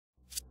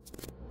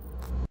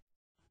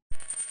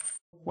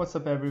What's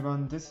up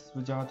everyone, this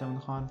is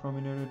Khan from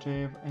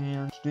InnoRative,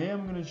 and today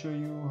I'm going to show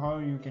you how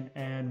you can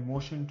add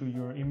motion to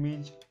your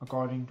image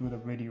according to the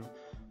video.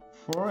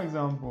 For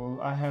example,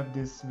 I have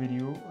this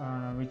video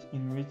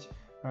in which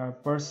a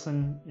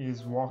person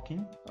is walking.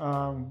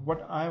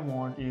 What I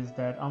want is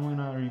that I'm going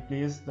to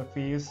replace the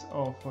face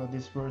of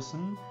this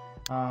person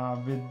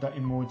with the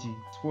emoji.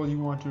 Suppose you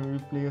want to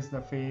replace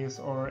the face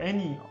or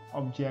any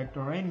object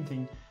or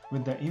anything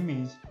with the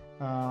image.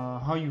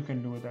 How you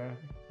can do that?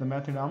 The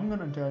method I'm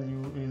gonna tell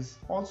you is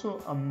also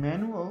a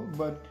manual,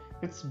 but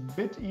it's a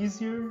bit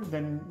easier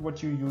than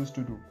what you used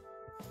to do.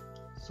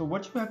 So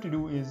what you have to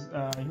do is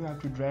you have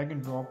to drag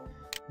and drop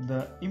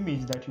the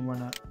image that you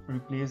wanna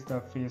replace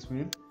the face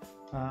with.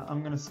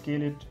 I'm gonna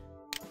scale it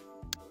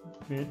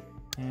a bit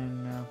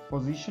and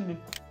position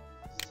it.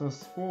 So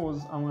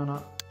suppose I'm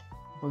gonna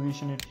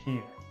position it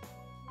here.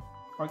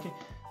 Okay,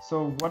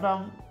 so what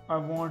I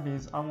want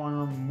is I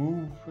want to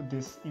move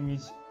this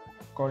image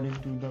according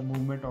to the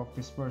movement of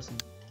this person.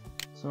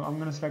 So I'm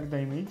gonna select the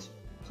image.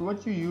 So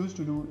what you used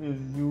to do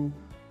is you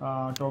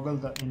toggle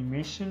the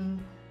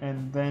animation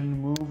and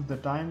then move the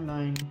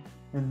timeline,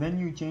 and then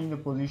you change the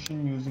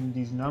position using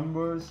these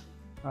numbers.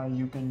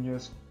 You can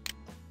just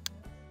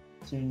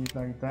change it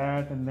like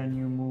that, and then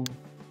you move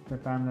the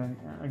timeline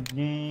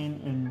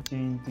again and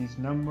change these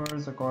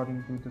numbers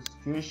according to the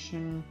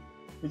situation,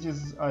 which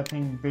is I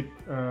think a bit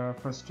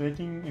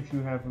frustrating if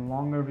you have a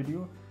longer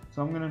video.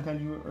 So I'm gonna tell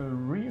you a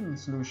real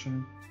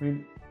solution,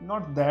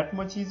 not that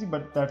much easy,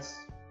 but that's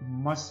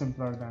much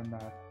simpler than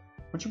that.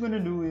 What you're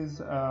gonna do is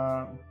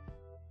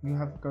you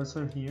have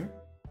cursor here.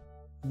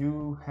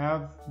 You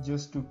have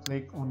just to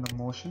click on the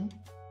motion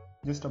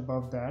just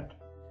above that,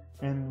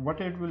 and what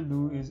it will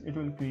do is it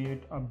will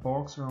create a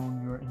box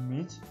around your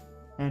image,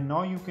 and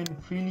now you can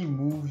freely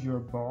move your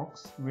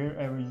box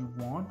wherever you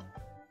want.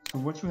 So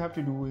what you have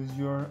to do is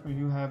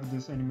you have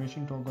this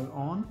animation toggle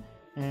on,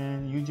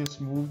 and you just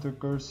move the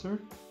cursor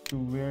to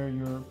where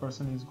your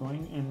person is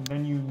going, and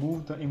then you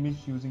move the image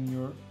using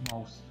your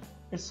mouse.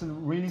 It's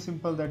really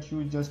simple that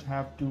you just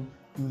have to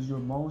use your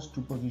mouse to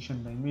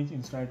position the image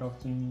instead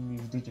of changing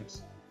these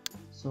digits.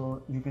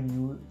 So you can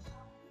use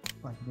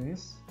like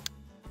this.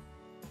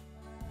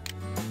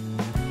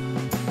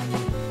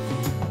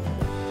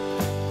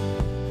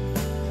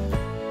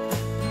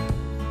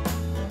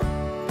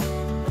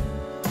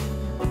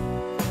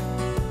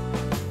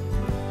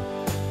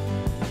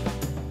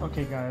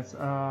 Okay guys,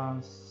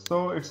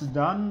 so it's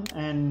done,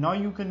 and now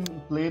you can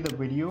play the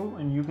video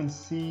and you can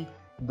see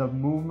the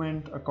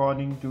movement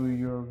according to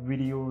your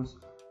videos.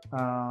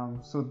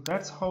 So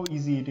that's how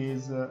easy it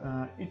is.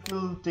 It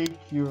will take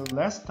you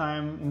less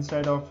time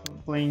instead of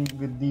playing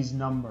with these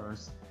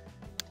numbers.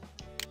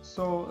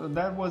 So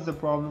that was the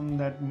problem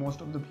that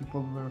most of the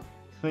people were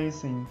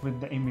facing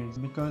with the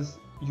image, because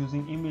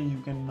using image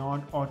you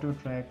cannot auto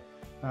track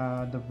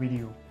the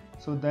video.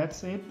 So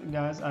that's it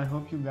guys. I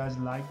hope you guys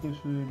like this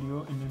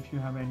video, and if you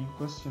have any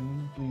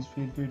question, please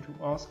feel free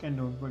to ask, and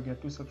don't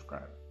forget to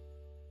subscribe.